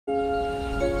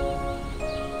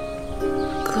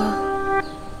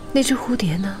那只蝴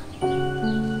蝶呢？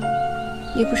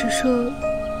你不是说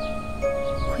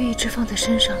会一直放在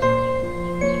身上吗？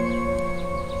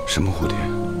什么蝴蝶？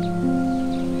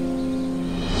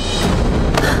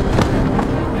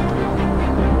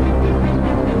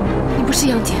你不是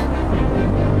杨戬。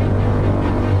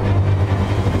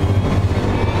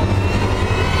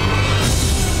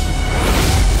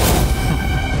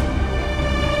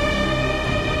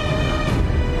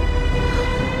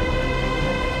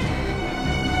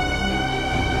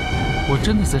我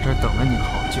真的在这儿等了你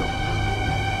好久了，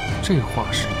这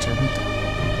话是真的。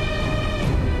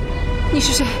你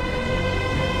是谁？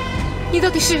你到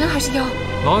底是人还是妖？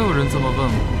老有人这么问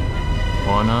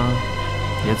我，我呢，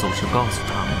也总是告诉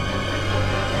他们，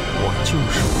我就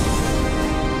是我。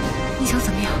你想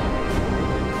怎么样？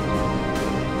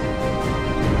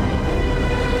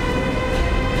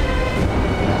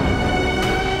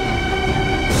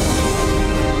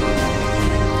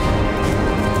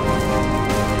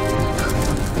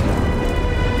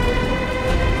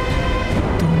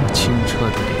清澈的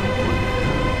灵魂，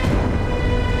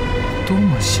多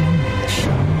么鲜美的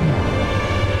生命！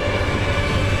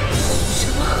什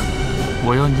么？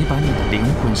我要你把你的灵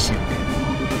魂献给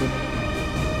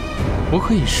我，我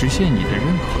可以实现你的任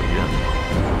何愿望。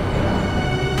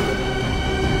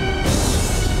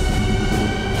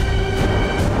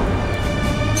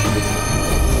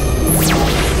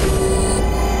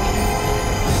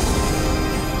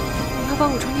你要把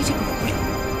我装进这个壶里，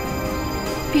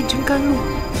变成甘露。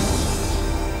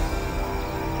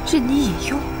任你饮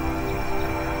用。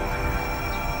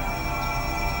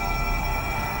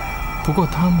不过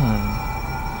他们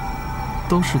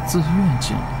都是自愿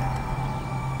进来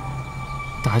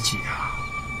的。妲己啊，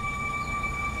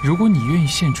如果你愿意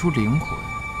献出灵魂，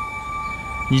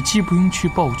你既不用去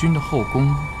暴君的后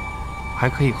宫，还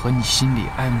可以和你心里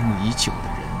爱慕已久的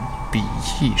人比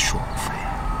翼双飞。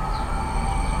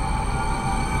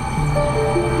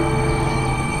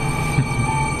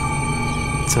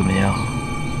怎么样？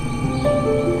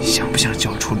想不想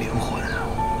交出灵魂啊？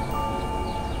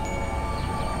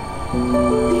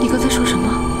你刚才说什么？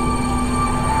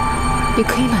你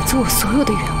可以满足我所有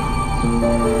的愿望。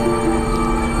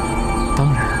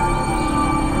当然，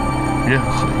任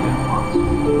何愿望。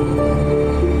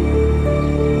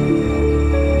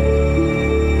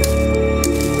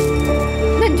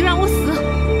那你就让我死！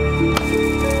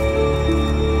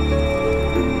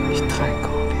你太可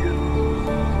怜了，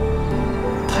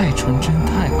太纯真，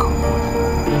太可贵了。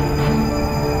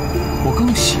我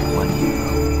更喜欢你了，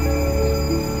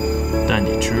但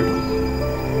你知道，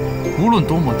无论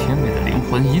多么甜美的灵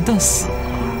魂，一旦死了，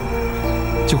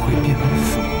就会变为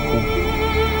腐物。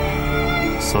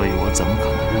所以我怎么可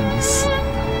能让你死呢？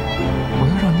我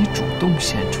要让你主动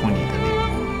献出你的灵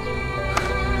魂。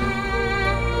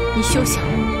你休想！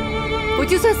我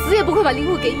就算死也不会把灵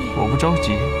魂给你。我不着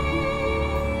急，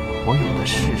我有的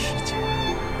是时间，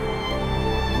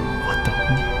我等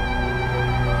你。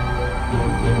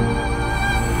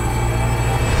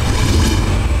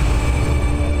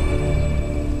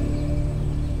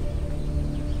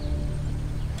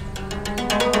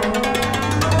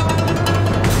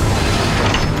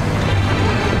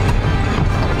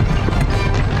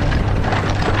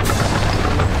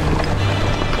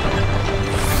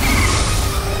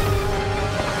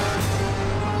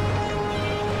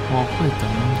我会等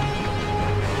你，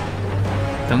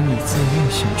等你自愿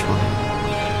献出灵魂。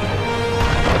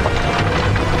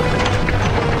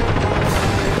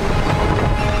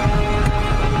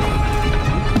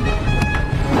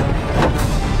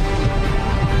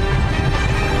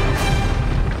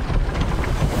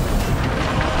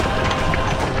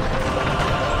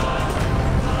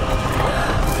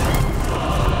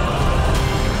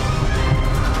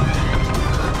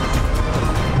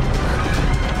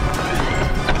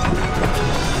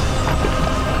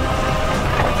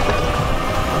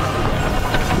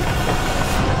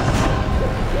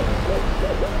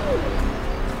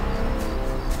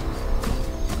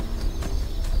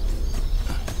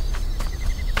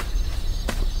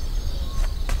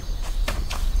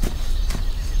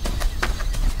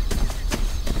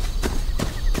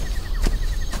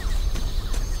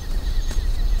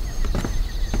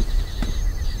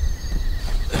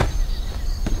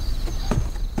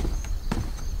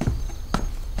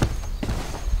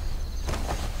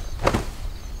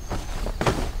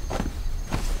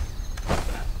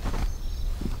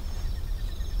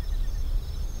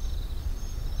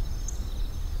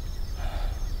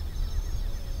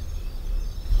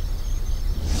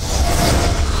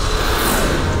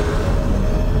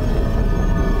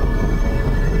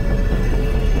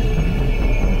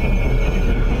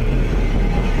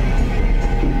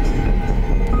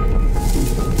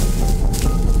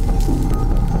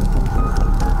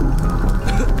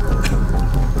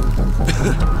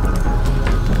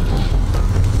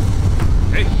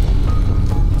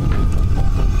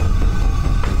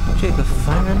个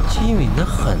凡人机敏得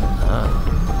很啊，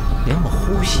连我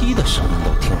呼吸的声音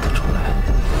都听得出来。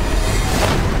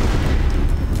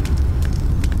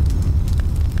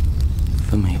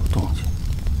分明有动静，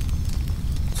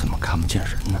怎么看不见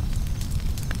人呢？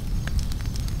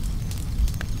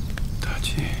大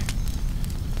吉，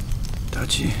大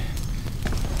吉。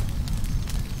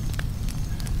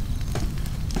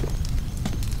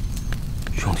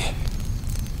 兄弟，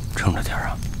撑着点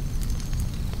啊！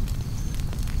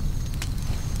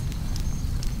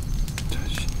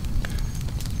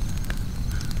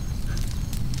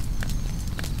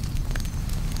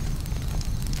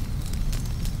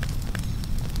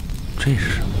这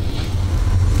是什么？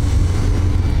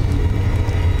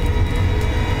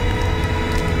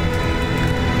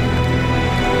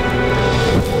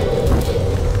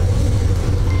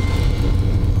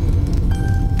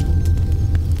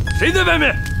谁在外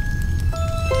面？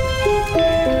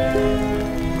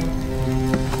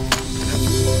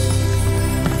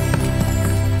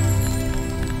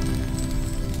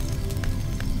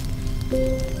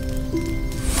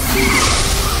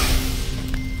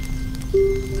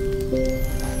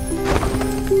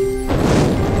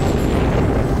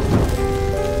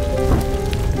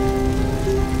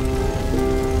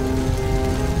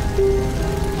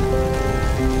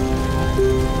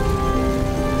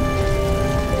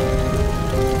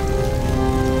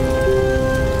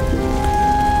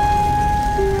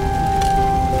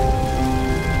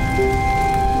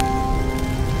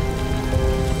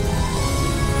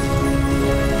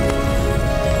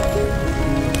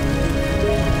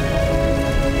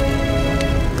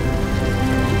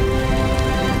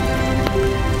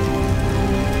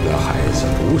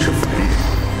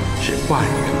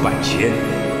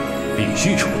 必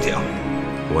须除掉！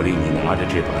我令你拿着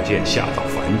这把剑下到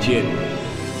凡间，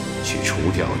去除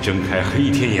掉睁开黑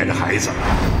天眼的孩子。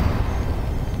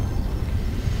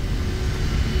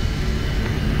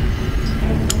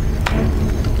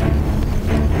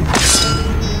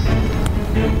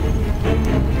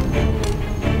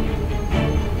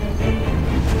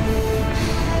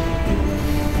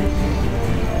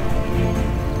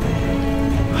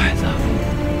孩子，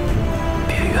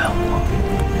别怨我。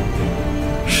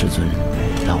 师尊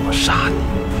让我杀你，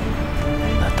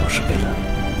那都是为了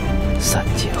三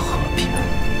界和平。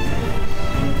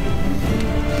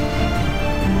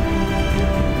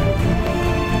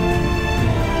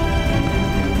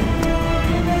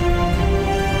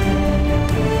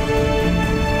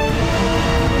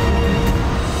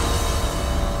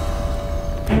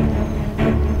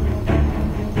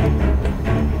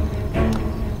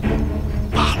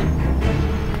罢了，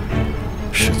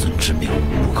师尊之命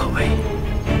不可违。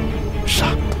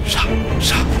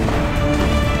 杀！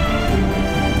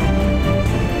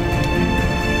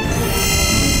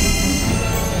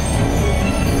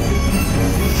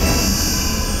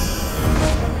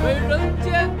为人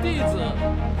间弟子，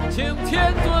请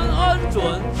天尊恩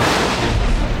准。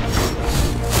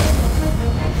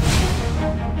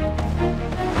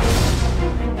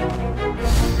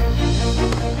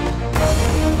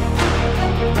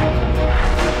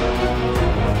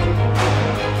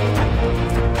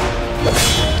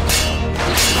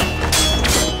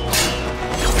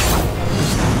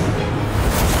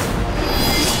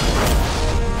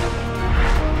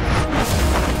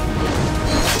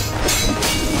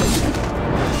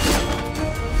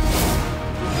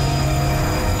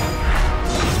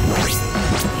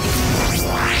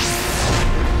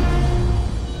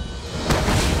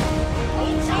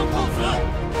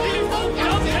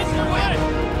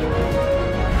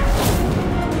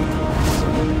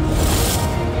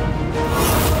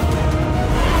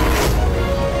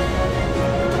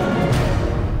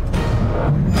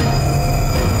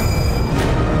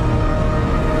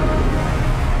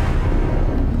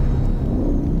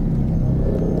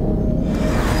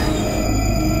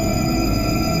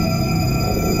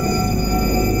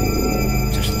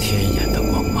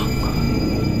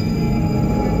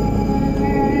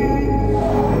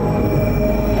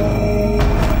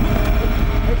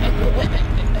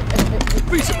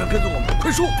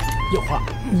有话，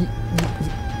你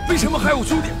为什么害我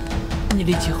兄弟？你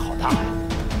力气好大呀！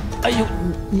哎呦，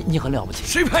你很了不起。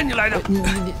谁派你来的？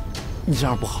你这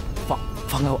样不好，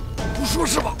放开我！不说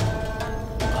是吧？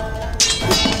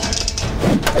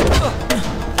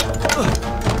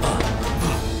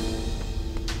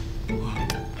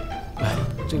哎，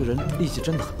这个人力气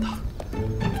真的很大。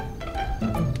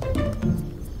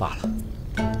罢了，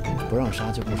不让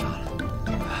杀就不杀了。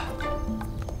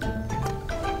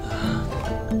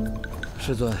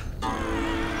 师尊，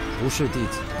不是弟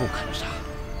子不肯杀，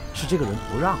是这个人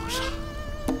不让杀，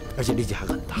而且力气还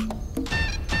很大。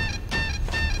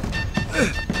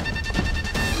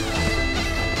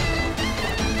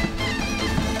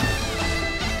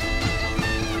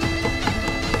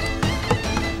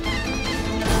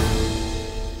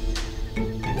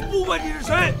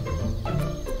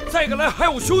敢来害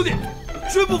我兄弟，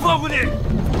绝不放过你！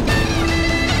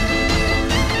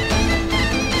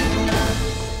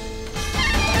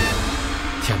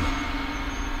天哪，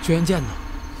轩辕剑呢？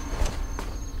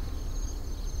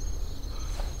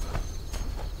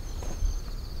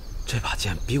这把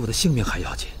剑比我的性命还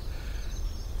要紧。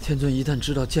天尊一旦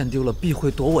知道剑丢了，必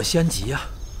会夺我先籍呀！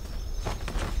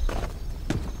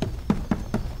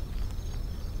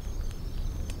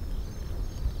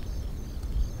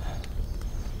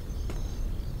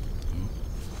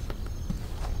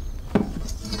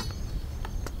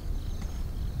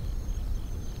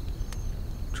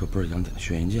这不是杨戬的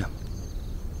轩辕剑吗？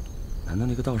难道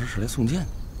那个道士是来送剑的？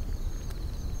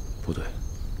不对，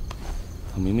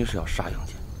他明明是要杀杨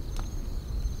戬。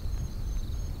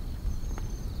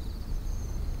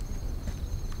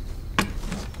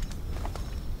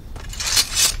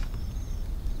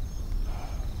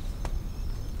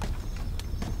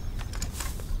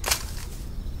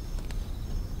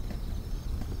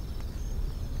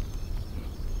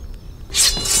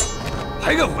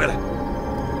还敢回来？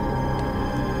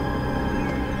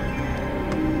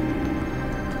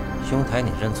兄台，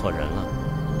你认错人了。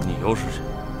你又是谁？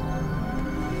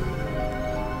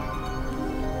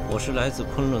我是来自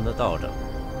昆仑的道长，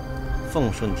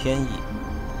奉顺天意，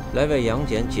来为杨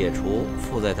戬解除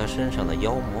附在他身上的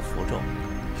妖魔符咒。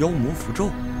妖魔符咒？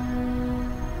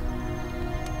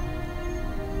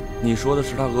你说的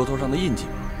是他额头上的印记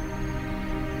吗？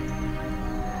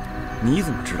你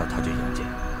怎么知道他叫杨戬？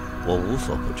我无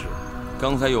所不知。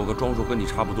刚才有个装束和你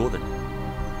差不多的人，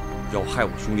要害我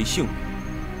兄弟性命。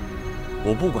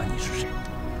我不管你是谁，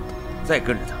再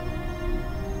跟着他，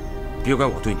别怪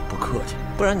我对你不客气。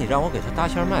不然你让我给他搭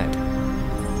线脉吧。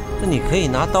那你可以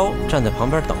拿刀站在旁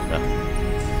边等着，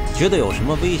觉得有什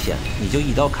么危险，你就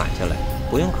一刀砍下来，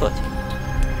不用客气。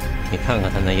你看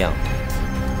看他那样子，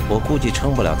我估计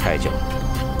撑不了太久。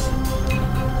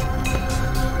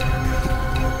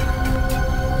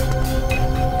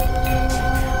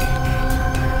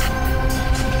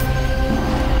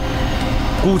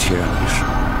姑且让你试，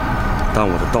但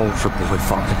我的刀是不会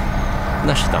放下的。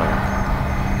那是当然。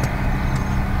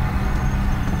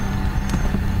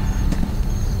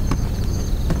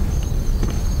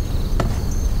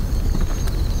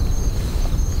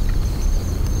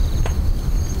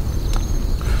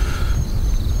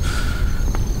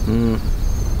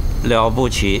了不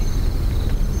起，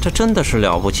这真的是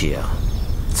了不起啊！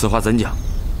此话怎讲？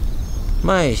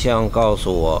脉象告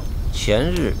诉我，前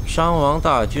日商王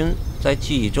大军在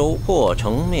冀州破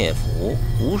城灭府，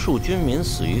无数军民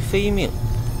死于非命。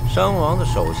商王的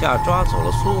手下抓走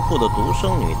了苏护的独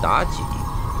生女妲己。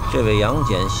这位杨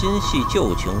戬心系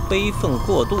旧情，悲愤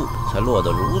过度，才落得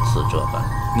如此这般。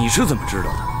你是怎么知道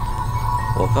的？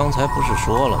我刚才不是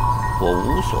说了吗？我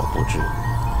无所不知。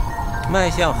脉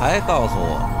象还告诉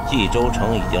我，冀州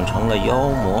城已经成了妖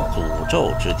魔诅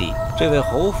咒之地。这位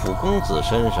侯府公子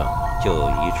身上就有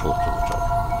一处诅咒。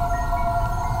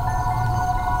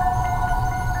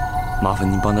麻烦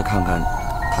您帮他看看，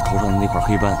他头上的那块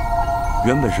黑斑，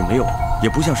原本是没有，也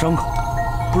不像伤口，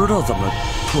不知道怎么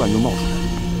突然就冒出来了。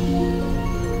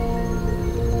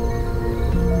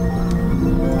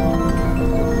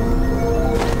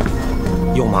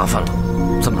又麻烦了，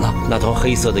怎么了？那团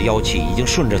黑色的妖气已经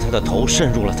顺着他的头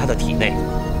渗入了他的体内，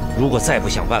如果再不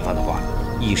想办法的话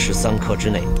，1时3刻之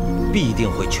内，必定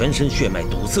会全身血脉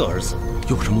堵塞而死。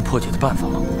有什么破解的办法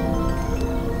吗？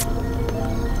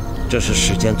这是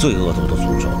世间最恶毒的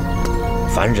诅咒，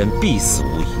凡人必死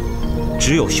无疑，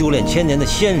只有修炼1000年的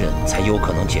仙人才有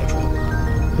可能解除。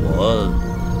我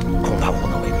恐怕无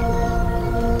能为力。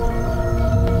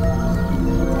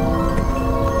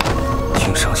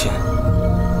请上仙，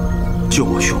救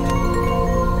我兄弟！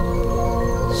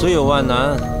虽有万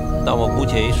难，但我姑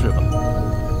且一试吧。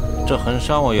这很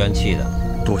伤我元气的。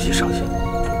多谢上仙，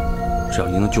只要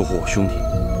您能救活我兄弟，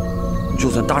就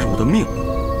算搭上我的命，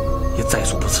也在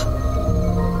所不辞。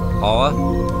好啊。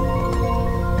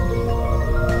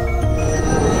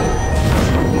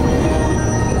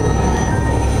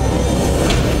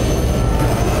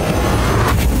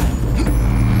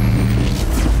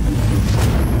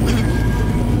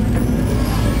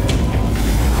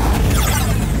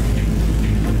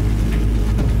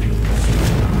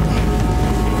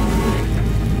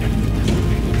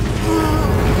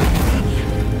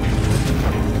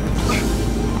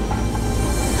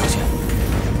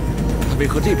为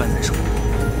何这般难受？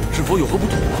是否有何不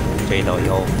妥？这道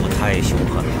妖符太凶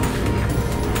狠了，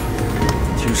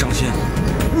请上仙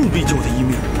务必救他一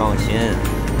命。放心，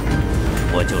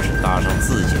我就是搭上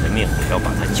自己的命，也要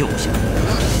把他救下来。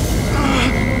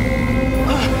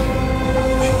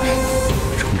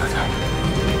兄弟，撑着点，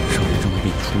少爷正在为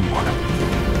你除魔呢。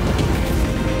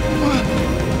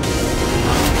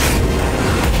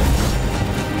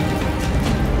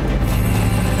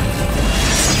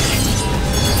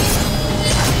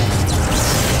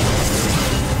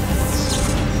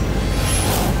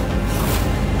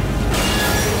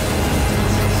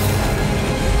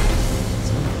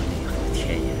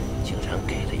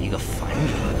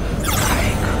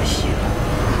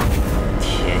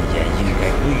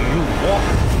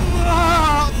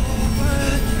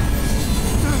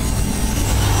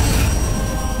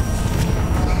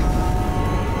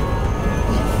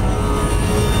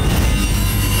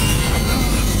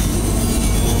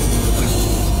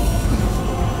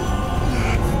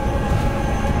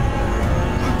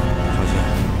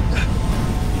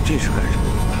这是干什么？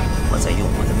我在用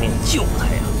我的命救他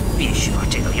呀！必须把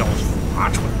这个妖术拔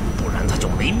出来，不然他就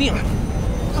没命了。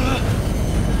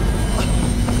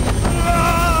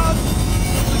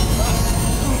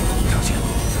长卿，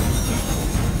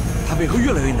他为何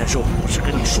越来越难受？我是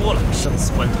跟你说了，生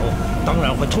死关头，当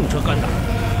然会痛彻肝胆，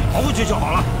熬过去就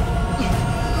好了。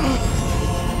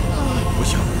不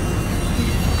行，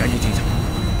赶紧停下！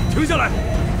停下来！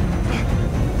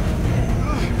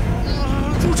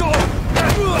住手！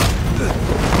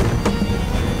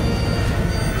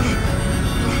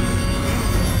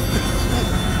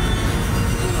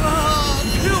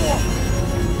骗我！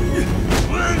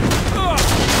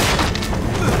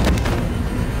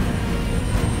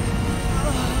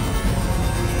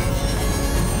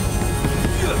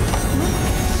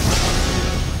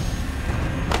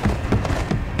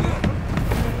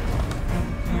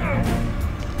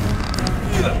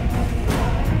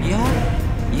呀，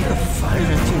一个凡人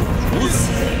竟有如此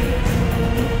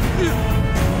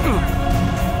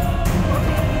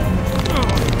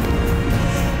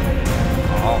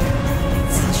好，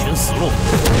自寻死路。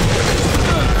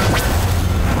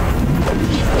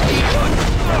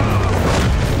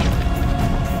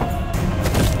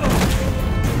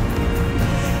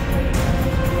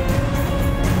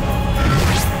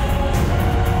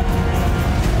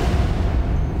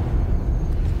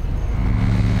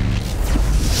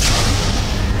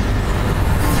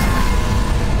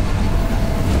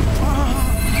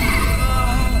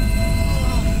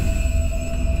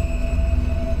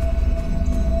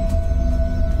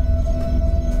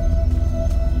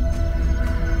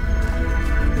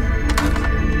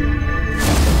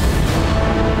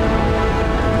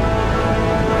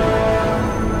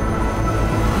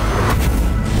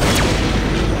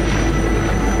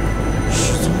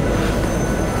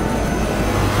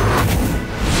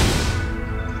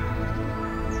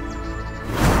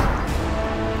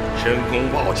申公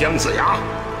豹、姜子牙，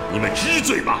你们知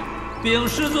罪吧？禀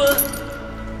师尊，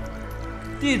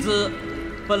弟子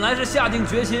本来是下定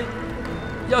决心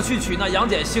要去取那杨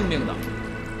戬性命的，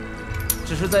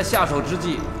只是在下手之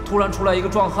际，突然出来一个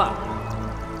壮汉，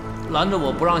拦着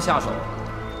我不让下手。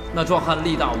那壮汉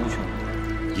力大无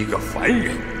穷，一个凡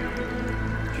人，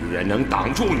居然能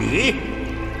挡住你！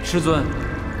师尊，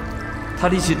他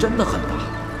力气真的很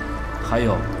大。还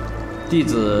有，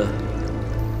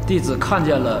弟子看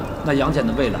见了那杨戬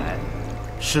的未来。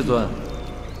师尊，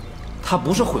他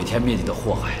不是毁天灭地的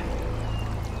祸害，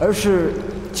而是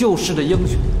救世的英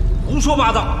雄。胡说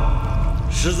八道！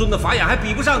师尊的法眼还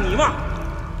比不上你吗？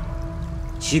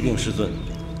启禀师尊，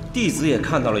弟子也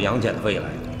看到了杨戬的未来，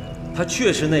他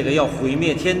确是那个要毁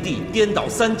灭天地、颠倒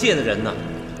三界的人呢。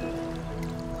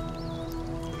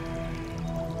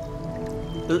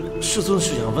师尊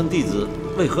是想问弟子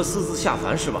为何私自下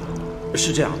凡是吧？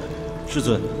是这样的，师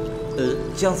尊，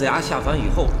姜子牙下凡以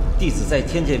后，弟子在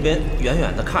天界边远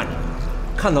远地看着，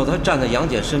看到他站在杨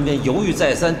戬身边，犹豫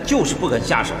再三，就是不肯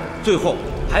下手，最后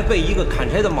还被一个砍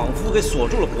柴的莽夫给锁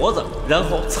住了脖子，然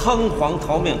后仓皇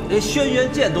逃命，连轩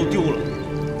辕剑都丢了。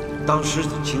当时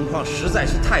情况实在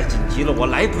是太紧急了，我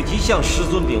来不及向师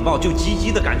尊禀报，就急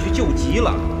急地赶去救急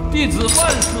了。弟子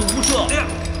万死无赦。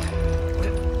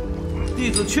弟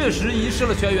子确实遗失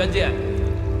了轩辕剑，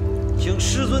请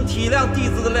师尊体谅弟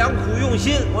子的良苦用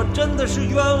心，我真的是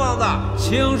冤枉的，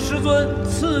请师尊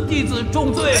赐弟子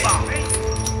重罪吧，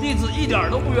弟子一点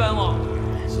都不冤枉。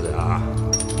子牙，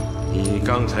你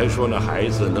刚才说那孩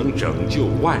子能拯救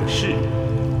万世，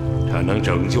他能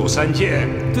拯救三界？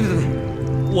对，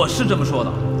我是这么说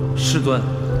的。师尊，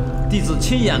弟子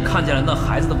亲眼看见了那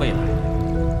孩子的未来，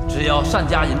只要善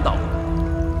加引导，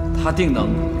他定能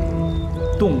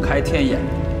洞开天眼，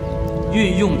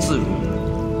运用自如，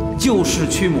救世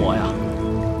驱魔呀。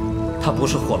他不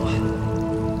是祸乱，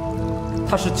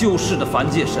他是救世的凡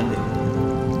界神灵，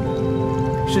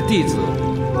是弟子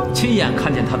亲眼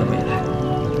看见他的未来。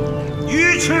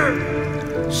愚痴！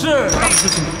是大师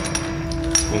兄。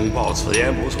公豹此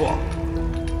言不错，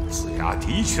子牙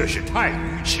的确是太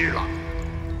愚痴了。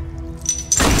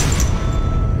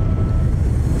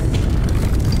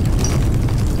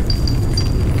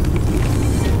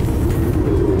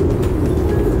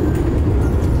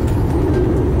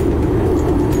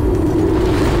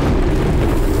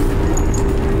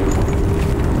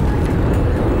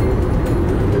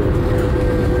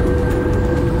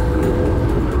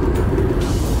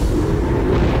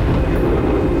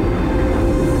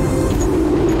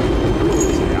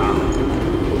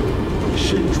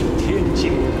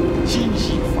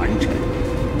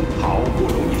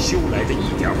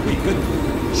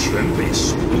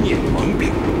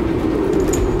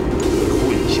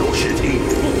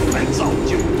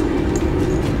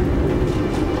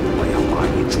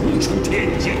逐出天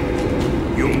界，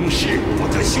永世不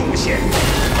得休闲。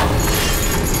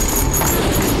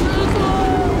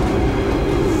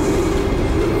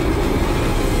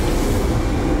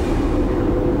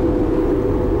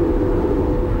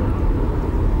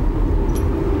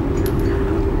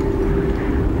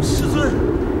师尊，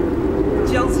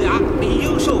姜子牙理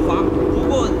应受罚，不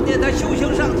过念他修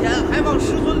行尚浅，还望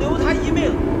师尊留他一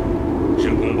命。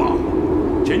申公豹，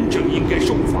真正应该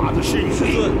受罚的是你。师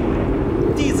尊，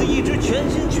弟子一直全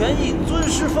心全意尊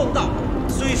师奉道，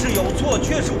虽是有错，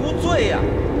却是无罪呀。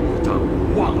当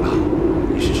忘了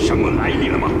你是什么来历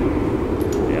了吗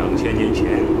？2000年前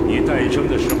你诞生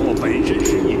的时候，本身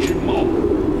是一只猫，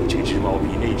这只猫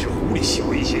比那只狐狸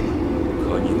小一些，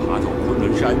可你爬到昆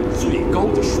仑山最高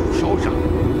的树梢上，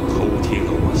偷听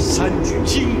了我3句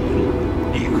经文，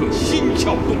立刻心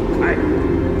窍洞开。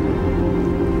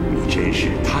你真是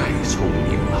太聪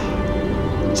明了，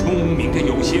聪明的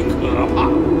有些可怕。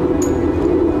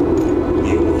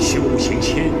因为修行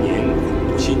1000年，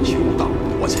苦心求道，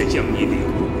我才将你领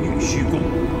入玉虚宫，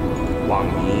望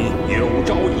你有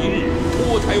朝一日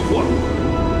脱胎换骨，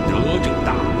得证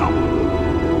大道。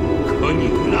可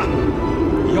你呢，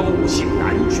妖性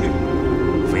难却，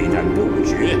非但不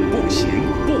觉不醒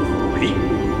不悔，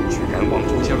居然妄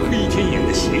图将黑天眼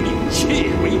的邪力窃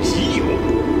为己有，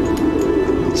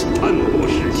如此贪博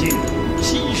世心，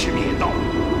欺师灭道，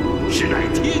实乃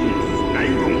天理难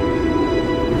容。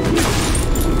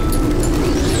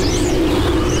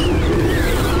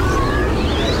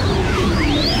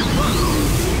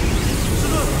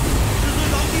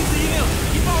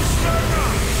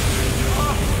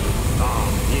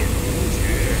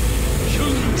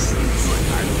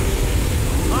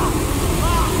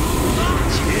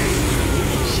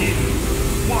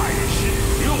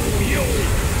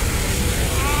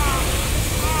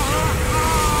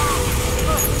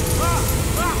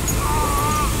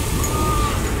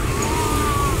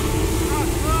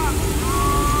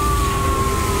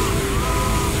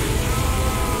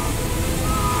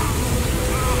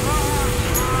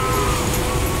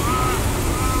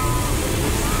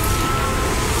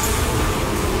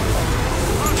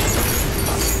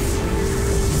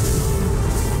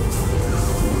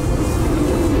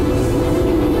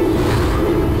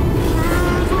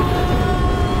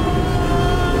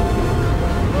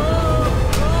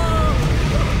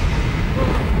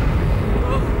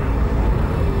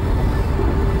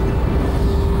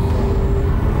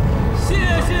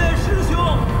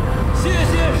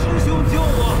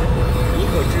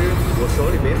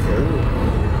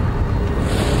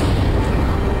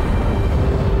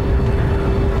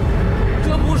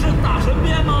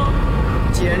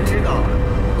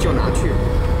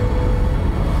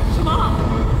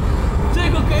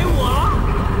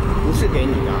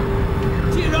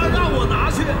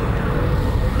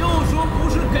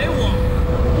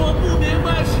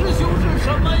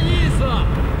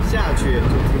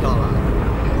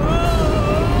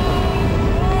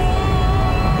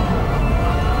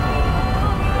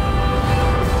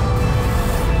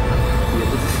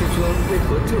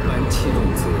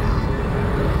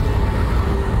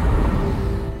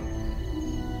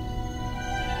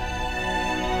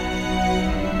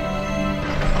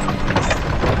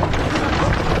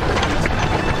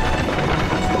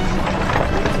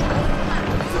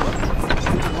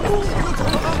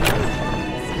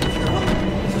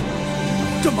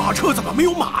车怎么没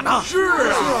有马呢？是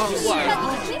啊，奇怪了，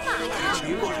没马呀！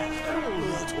奇怪了，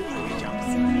我从来没讲。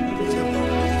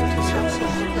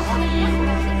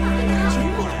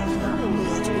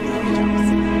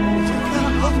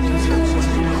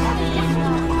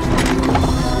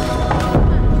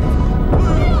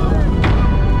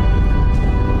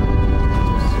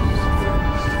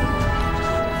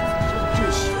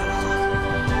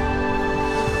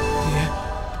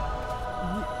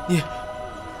你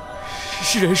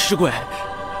是人是鬼？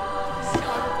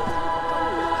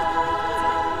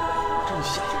真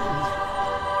吓人！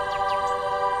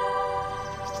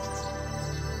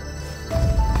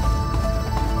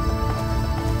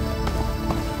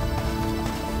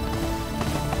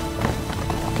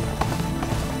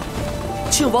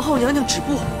请王后娘娘止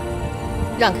步。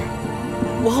让开！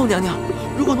王后娘娘，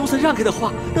如果奴才让开的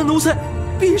话，那奴才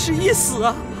必是一死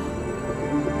啊！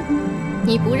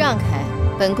你不让开，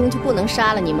本宫就不能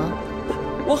杀了你吗？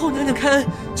王后娘娘开恩，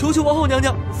求求王后娘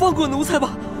娘放过奴才吧！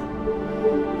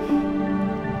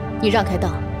你让开道，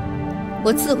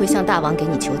我自会向大王给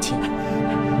你求情。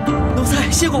奴才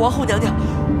谢过王后娘娘，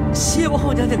谢王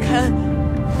后娘娘开恩。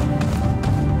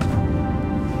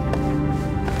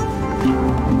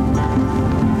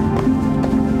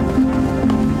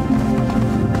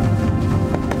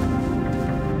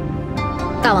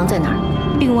大大王在哪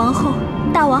儿？禀王后，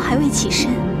大王还未起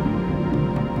身。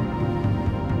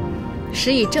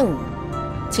时已正午，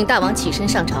请大王起身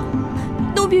上朝。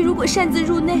奴婢如果擅自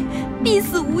入内，必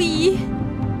死无疑。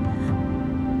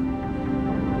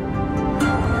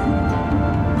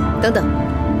等等，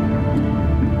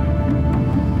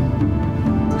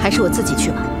还是我自己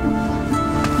去吧。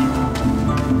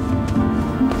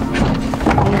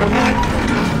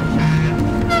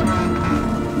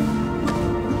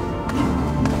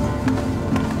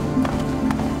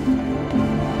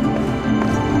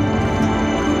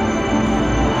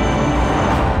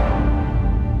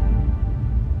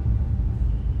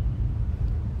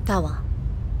大王，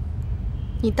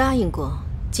你答应过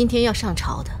今天要上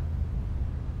朝的。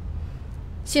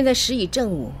现在时已正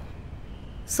午，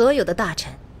所有的大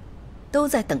臣都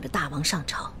在等着大王上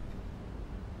朝。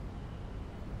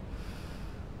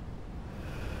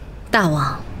大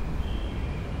王，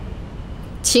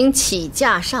请起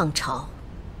驾上朝。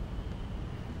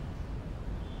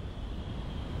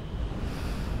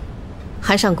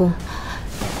韩上宫，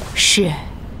是。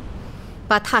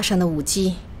把榻上的舞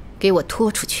姬给我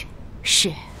拖出去。是。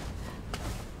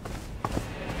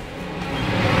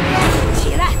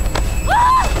起来！啊！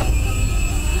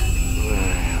哎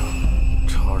呀，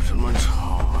吵什么吵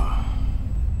啊！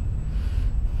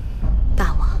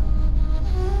大王，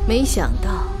没想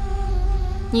到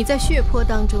你在血泊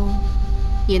当中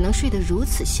也能睡得如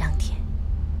此香甜。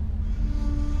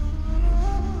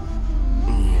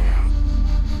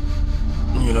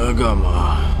你来干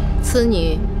嘛？此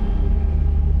女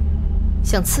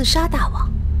想刺杀大王。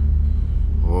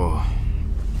我。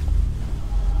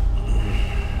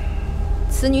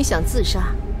此女想自杀。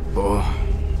我。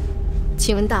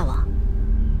请问大王，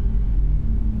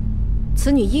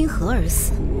此女因何而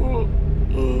死？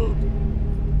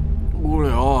无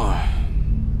聊啊。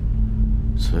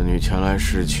此女前来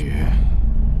拾取，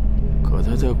可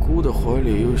她在姑的怀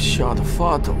里又吓得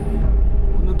发抖，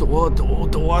那抖啊抖，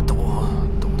抖啊抖，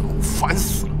抖得姑烦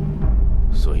死了。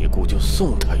所以姑就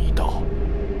送她一刀，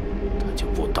她就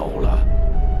不抖了。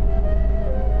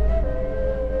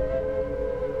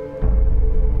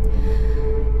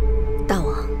大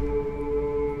王，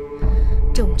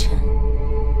众臣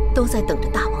都在等着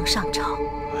大王上朝。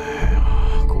哎呀，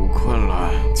姑困了。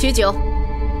取酒，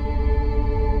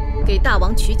给大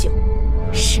王取酒。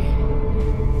是。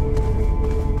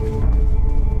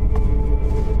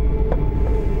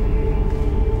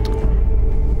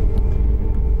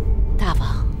大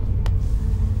王，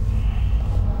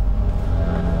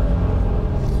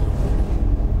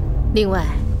另外，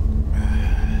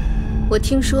我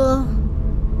听说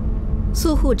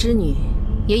苏护之女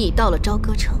也已到了朝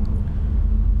歌城。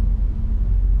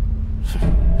是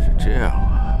这样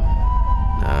啊，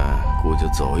那姑就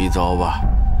走一遭吧。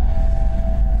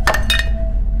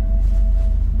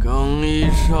更衣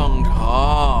上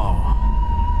朝。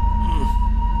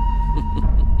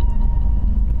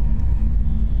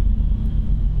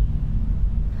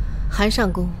韩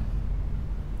上宫。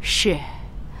是。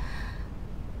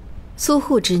苏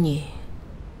护之女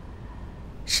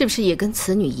是不是也跟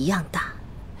此女一样大？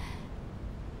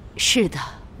是的，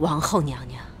王后娘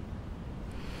娘。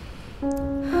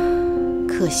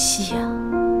可惜啊，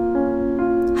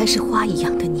还是花一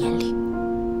样的年龄，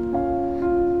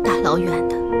大老远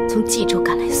的从冀州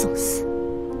赶来送死。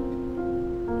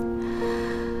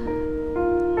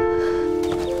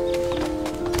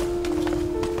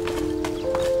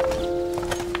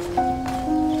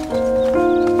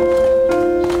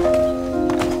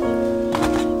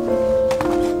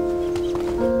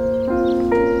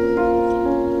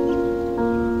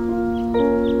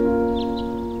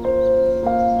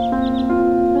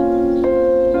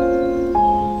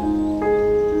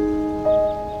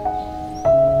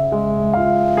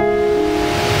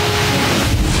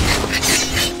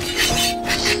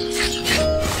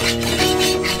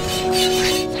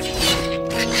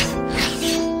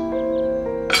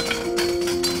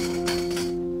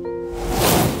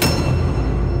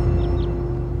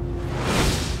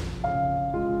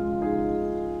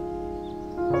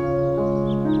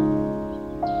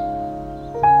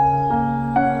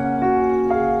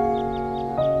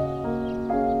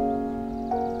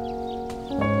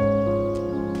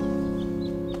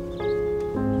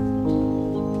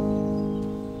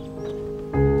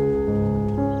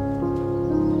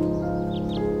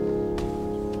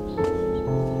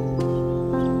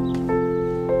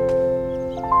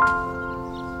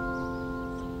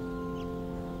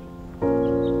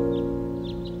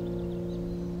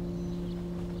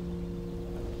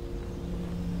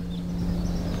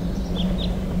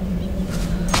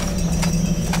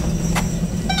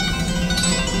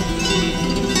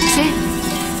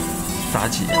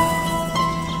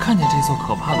看见这座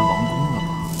可怕的王宫了吧？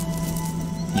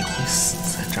你会死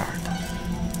在这儿的。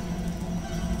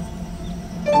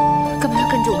干嘛要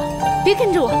跟着我？别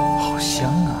跟着我！好香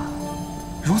啊！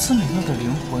如此美妙的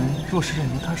灵魂，若是任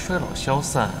由它衰老消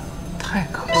散，太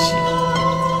可惜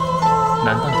了。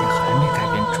难道你还没改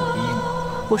变主意吗？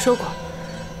我说过，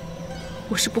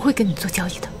我是不会跟你做交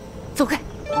易的。走开！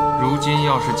如今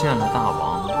要是见了大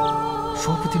王，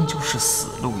说不定就是死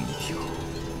路一条。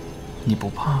你不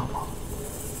怕吗？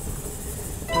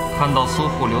看到苏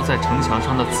护留在城墙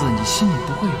上的字，你心里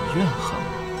不会有怨恨吗？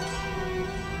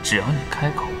只要你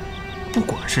开口，不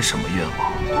管是什么愿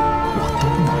望，我都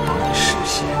能帮你实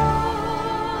现。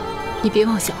你别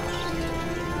妄想了，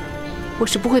我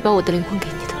是不会把我的灵魂给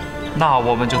你的。那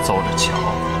我们就走着瞧。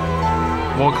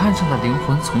我看上的灵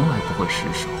魂从来不会失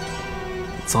手，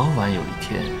早晚有一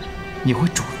天，你会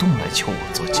主动来求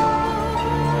我做交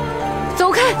易。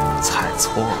走开！猜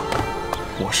错了，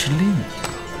我是另一个。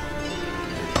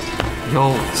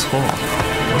又错了，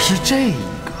我是这一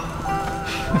个。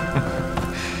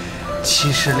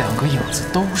其实两个影子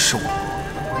都是我，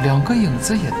两个影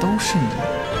子也都是你。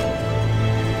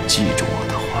记住我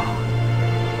的话，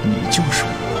你就是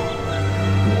我，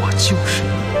我就是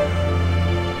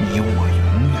你，你我永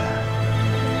远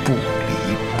不离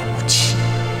不弃。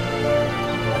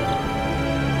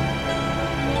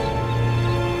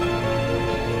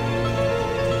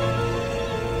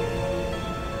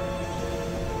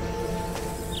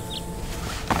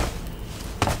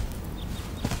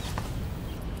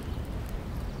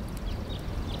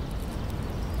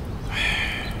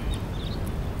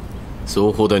苏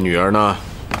护的女儿呢？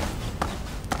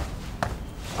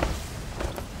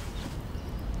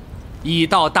已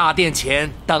到大殿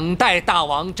前，等待大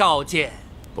王召见。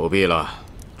不必了，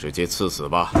直接赐死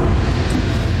吧。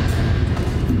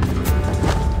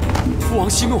父王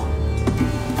息怒，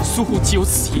苏护既有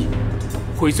此意，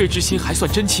悔罪之心还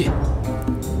算真切，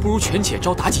不如权且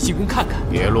召妲己进宫看看。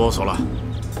别啰嗦了，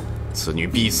此女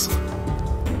必死。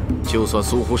就算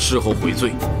苏护事后悔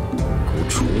罪，故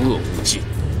除恶务尽，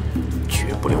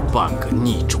绝不留半个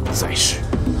逆种在世。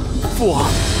父王，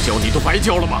交你都白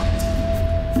交了吗？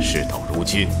事到如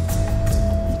今，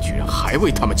你居然还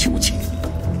为他们求情，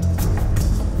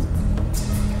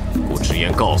故直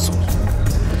言告诉你，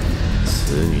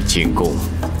此女进宫，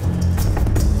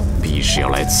必是要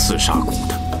来刺杀孤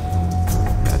的。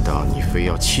难道你非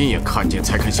要亲眼看见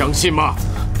才肯相信吗？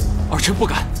儿臣不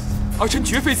敢，儿臣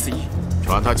绝非此意。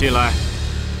传她进来。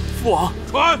父王，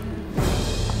传。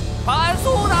传苏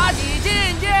妲己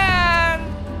觐见。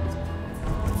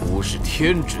孤是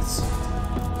天之子，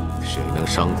谁能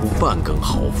伤孤半根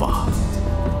毫发？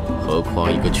何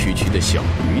况一个区区的小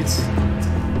女子？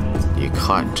你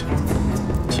看着，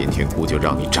今天孤就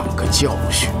让你长个教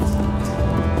训。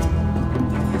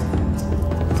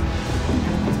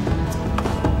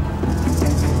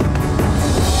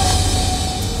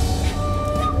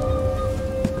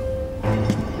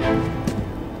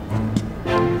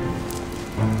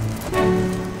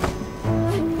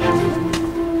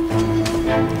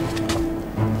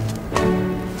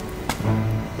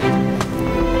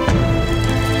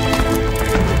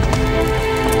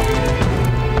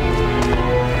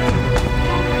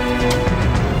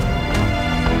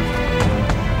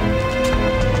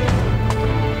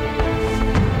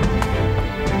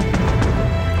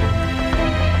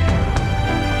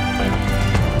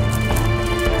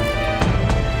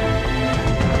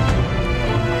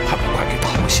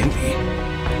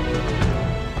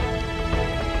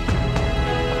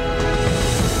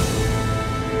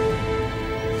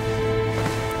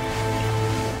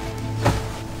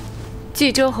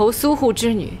冀州侯苏护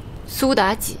之女苏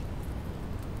妲己，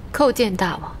叩见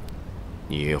大王。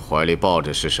你怀里抱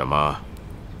着是什么？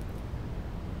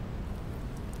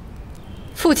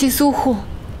父亲苏护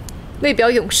为表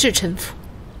永世臣服，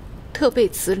特备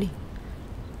此礼，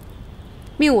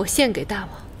命我献给大王，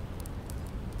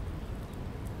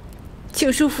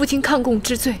请恕父亲抗共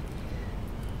之罪，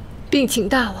并请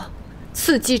大王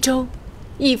赐冀州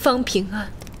一方平安。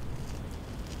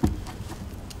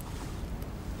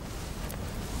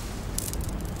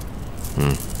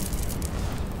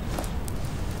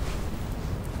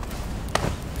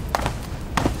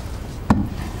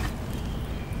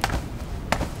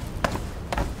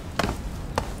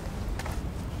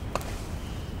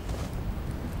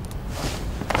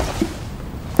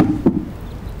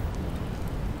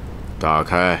打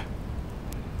开。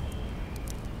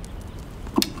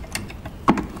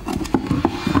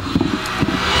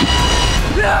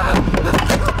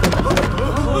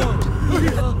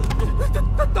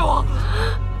大王，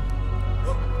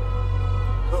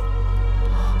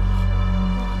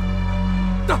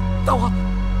大王，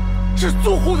是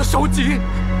苏护的首级。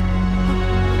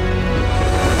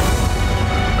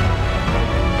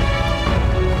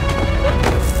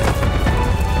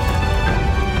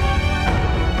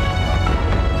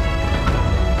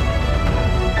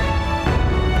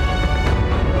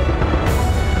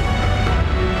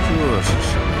这是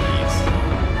什么意思？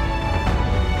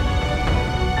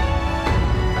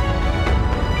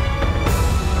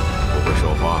不会说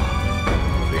话，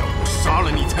非要我杀了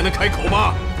你才能开口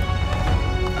吗？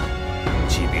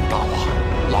启禀大王，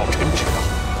老臣知道。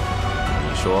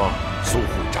你说，苏护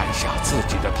斩下自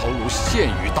己的头颅献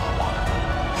于大王，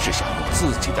是想用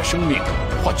自己的生命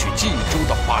换取冀州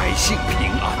的百姓平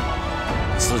安。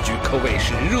此举可谓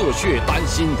是热血丹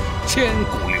心，千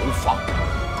古流芳。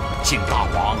请大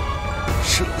王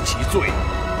赦其罪，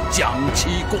将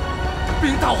其功。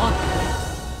禀大王，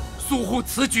苏护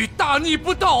此举大逆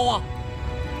不道啊！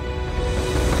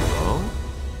哦，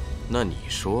那你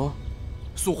说？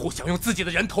苏护想用自己的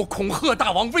人头恐吓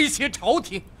大王，威胁朝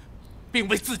廷，并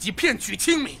为自己骗取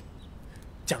清明。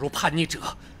假如叛逆者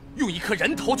用一颗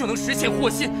人头就能实现获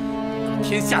信，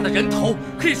天下的人头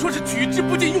可以说是取之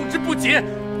不尽，用之不竭。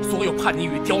所有叛逆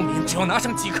与刁民，只要拿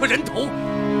上几颗人头，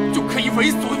就可以为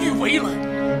所欲为了。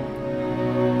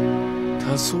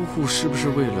他苏护是不是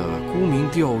为了沽名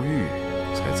钓誉，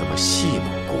才这么戏弄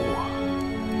孤儿？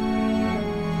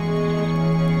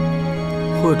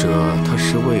或者他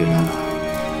是为了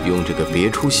用这个别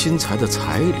出心裁的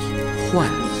彩礼换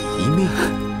你一命？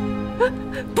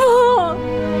不，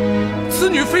此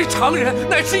女非常人，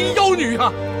乃是一妖女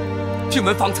啊！听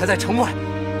闻方才在城外，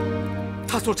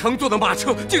她所乘坐的马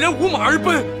车竟然无马而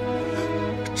奔，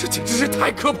这简直是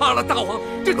太可怕了！大王，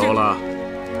这够了，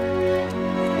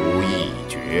无意已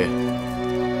决。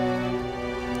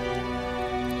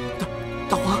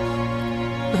大王，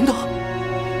难道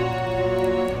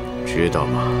知道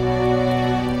吗？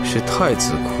是太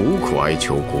子苦苦哀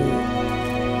求孤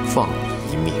放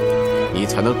你一命，你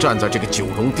才能站在这个九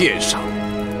龙殿上。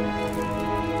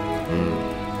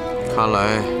看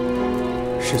来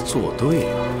是做对了，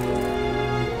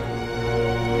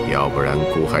要不然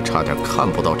孤还差点看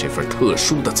不到这份特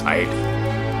殊的彩礼。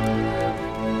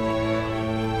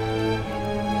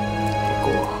不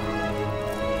过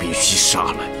必须杀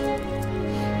了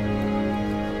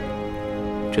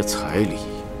你，这彩礼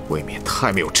未免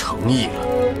太没有诚意了。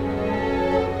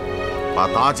把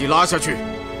妲己拉下去，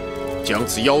将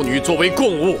此妖女作为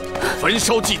供物，焚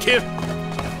烧祭天。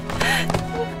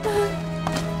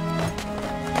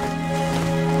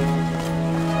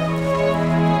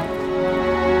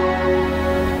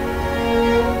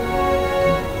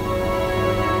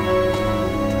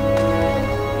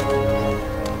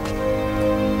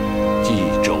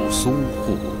冀州苏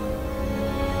护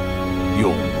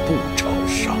永不朝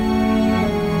商。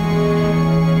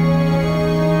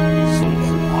苏护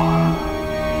啊，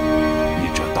你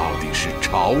这到底是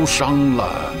朝商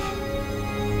了，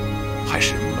还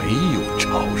是没有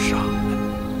朝商呢？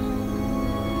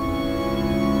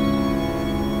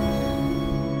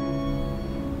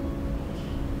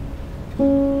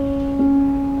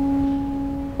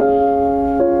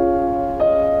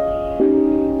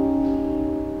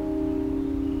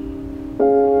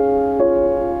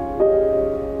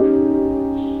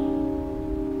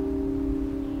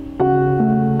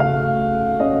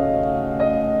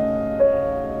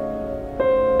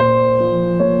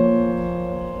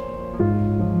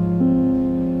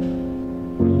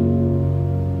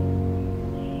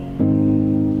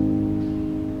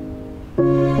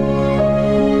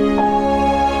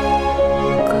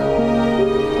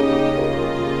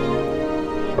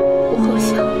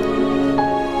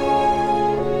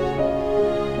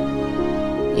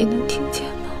你能听见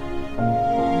吗？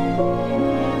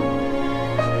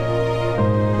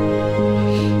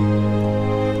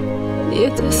你也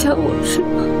在想我是吗？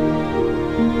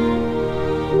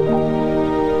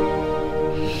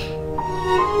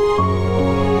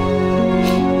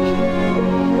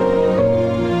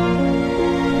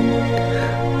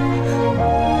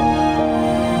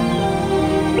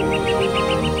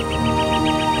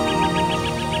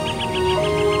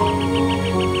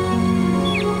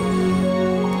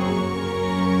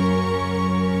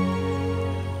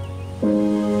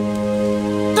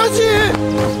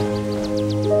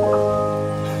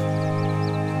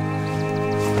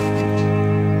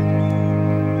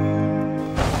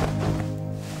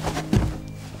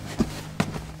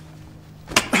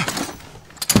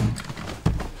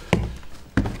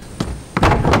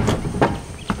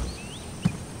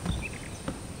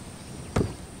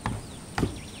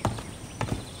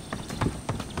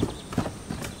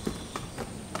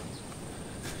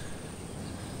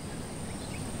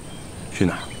去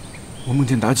哪儿？我梦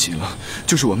见妲己了，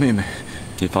就是我妹妹。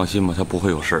你放心吧，她不会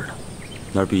有事的。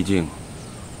那毕竟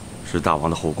是大王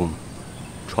的后宫，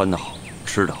穿得好，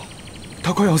吃得好。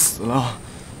她快要死了。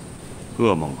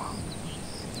噩梦啊！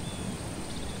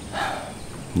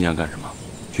你想干什么？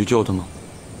去救她吗？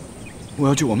我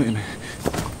要救我妹妹。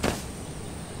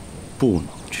不能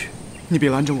去。你别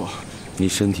拦着我。你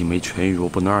身体没痊愈，我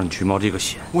不能让你去冒这个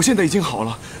险。我现在已经好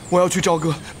了，我要去朝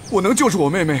歌，我能救出我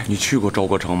妹妹。你去过朝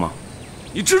歌城吗？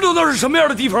你知道那是什么样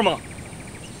的地方吗？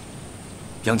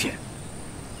杨戬，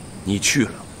你去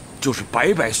了就是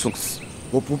白白送死。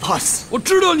我不怕死。我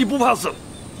知道你不怕死。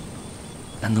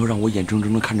难道让我眼睁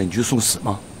睁地看着你去送死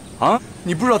吗？啊！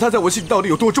你不知道他在我心里到底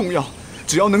有多重要。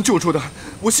只要能救出他，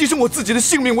我牺牲我自己的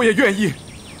性命我也愿意。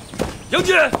杨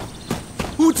戬，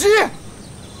武吉。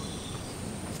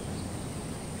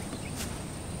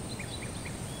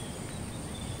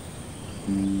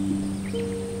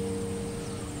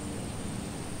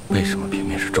为什么偏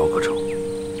偏是朝歌城？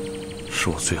是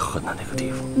我最恨的那个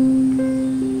地方。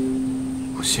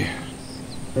不信。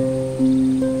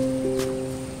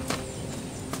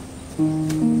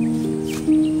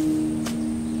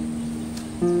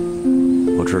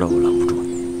我知道我拦不住你，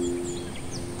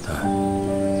但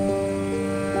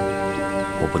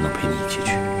我不能陪你一起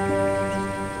去。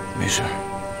没事，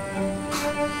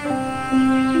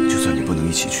就算你不能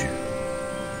一起去，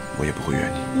我也不会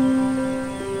怨你。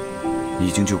你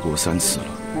已经救过我3次了，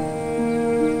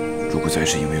如果再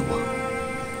是因为我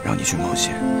让你去冒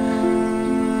险，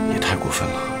也太过分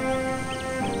了。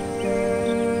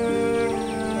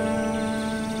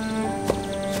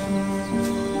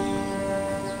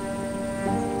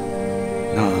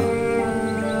那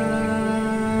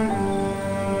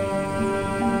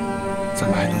咱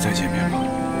们还能再见面吗？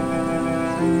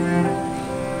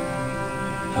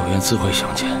有缘自会相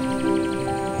见，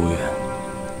无缘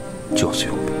就此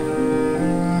永别。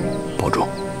保重。